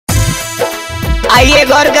आइए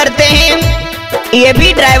गौर करते हैं, ये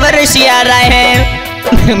भी ड्राइवर ऋषि आ रहे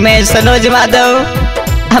हैं। मैं सनोज माधव,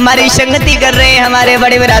 हमारी संगति कर रहे हैं हमारे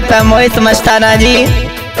बड़े भ्राता मोहित मस्ताना जी।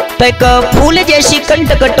 तो एक फूल जैसी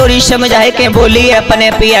कंठ कटोरी समझाए के बोली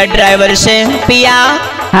अपने पिया ड्राइवर से। पिया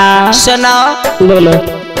हाँ सुनो, बोलो।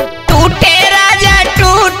 टूटे राजा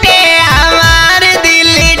टूटे हमार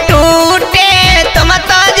दिल टूटे, तुम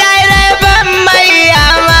तो जाए रे बम्बई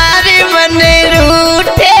हमारे मन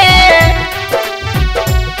रूठे।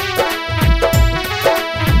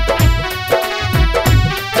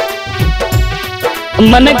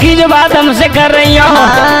 मन की जो बात हमसे कर रही हो,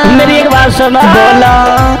 मेरी एक बात सुनो। बोलो।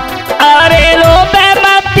 अरे रोबे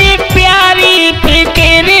मती प्यारी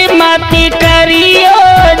फिक्र मती करियो,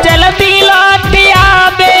 जल्दी लौट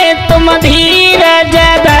आवे तुम धीरज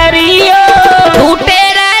धरियो। टूटे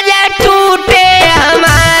राजा टूटे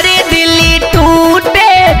हमारे दिल टूटे,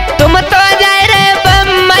 तुम तो जाए रे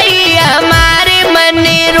बम्बई हमारे मन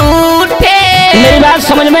रूठे। मेरी बात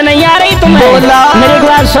समझ में नहीं आ रही तुम्हें? बोलो। मेरी एक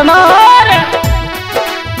बात सुनो।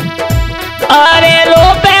 अरे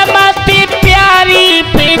रोबे मती प्यारी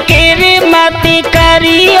फिक्र मती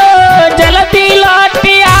करियो, जल्दी लौट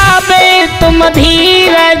आवे तुम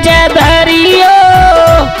धीरज धरियो।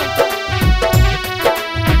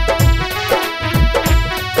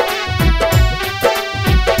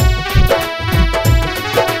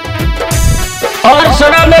 और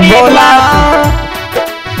सुनो मेरी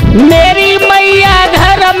मेरी मैया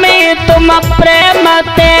घर में तुम प्रेम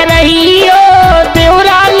ते रहियो,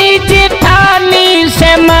 देवरानी जेठानी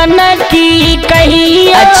से मन की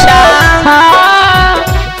कहियो। अच्छा। हाँ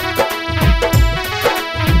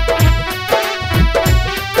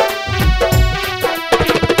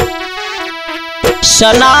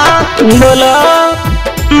सुना, बोलो।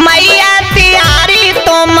 मैया तियारी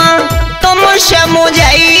तुम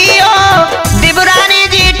समझाइयो, देवरानी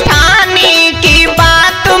जेठानी की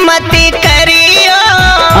बात मत करियो।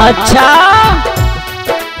 अच्छा,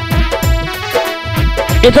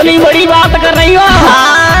 इतनी बड़ी बात कर रही हो?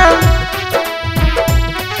 हाँ।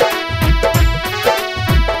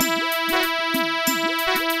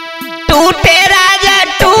 टूटे राजा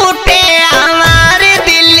टूटे हमारे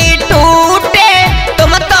दिल टूटे,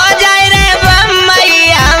 तुम तो जाए रे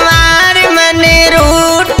बम्बई हमारे मन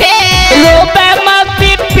रूठे। रोबे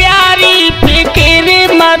मती प्यारी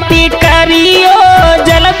फिक्र मती करियो,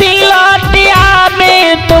 जल्दी लौट आवे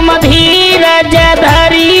तुम धीरज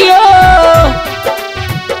धरियो।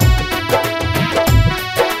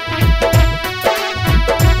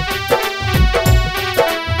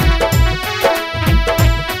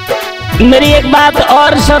 मेरी एक बात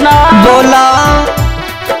और सुनो। बोलो।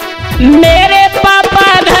 मेरे पापा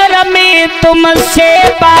घर में तुम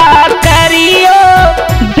सेवा करियो,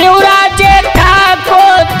 देवरा जेठा को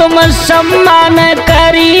तुम सम्मान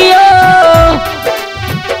करियो।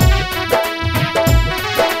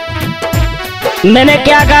 मैंने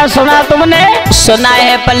क्या कहा सुना तुमने? सुना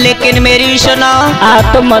है पर लेकिन मेरी सुनो।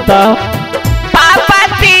 तुम बताओ। पापा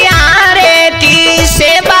तियारे की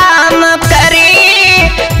सेवा हम करी,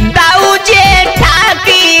 दाऊ जेठा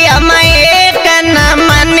की हम एक न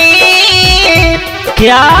मनी।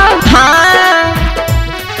 क्या? हाँ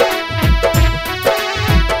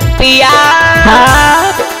पिया।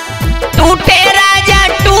 हाँ। टूटे राजा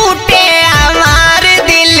टूटे हमारे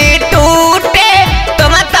दिल टूटे,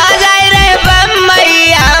 तुम तो जाए रे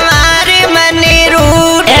बम्बई हमारे मन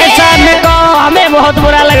रूठे। ऐसा न कहो, हमें बहुत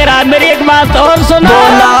बुरा लग रहा है। मेरी एक बात और सुनो।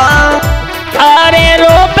 बोलो। अरे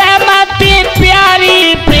रोबे मती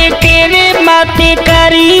प्यारी फिक्र मती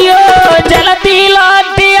करियो, जल्दी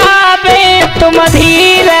लौट आवे तुम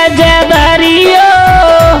धीरज धरियो।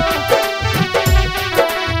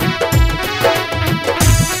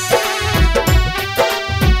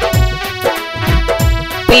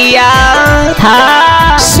 पिया।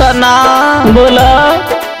 हाँ सुनो। बोलो।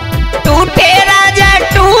 टूटे राजा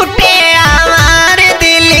टूटे हमारे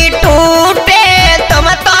दिल टूटे, तुम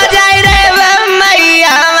तो जाए रे बम्बई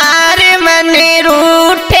हमारे मन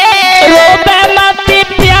रूठे। रोबे मती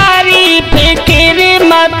प्यारी फिक्र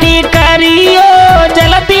मती करियो,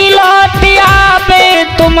 जल्दी लौट आवे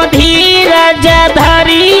तुम धीरज धरियो।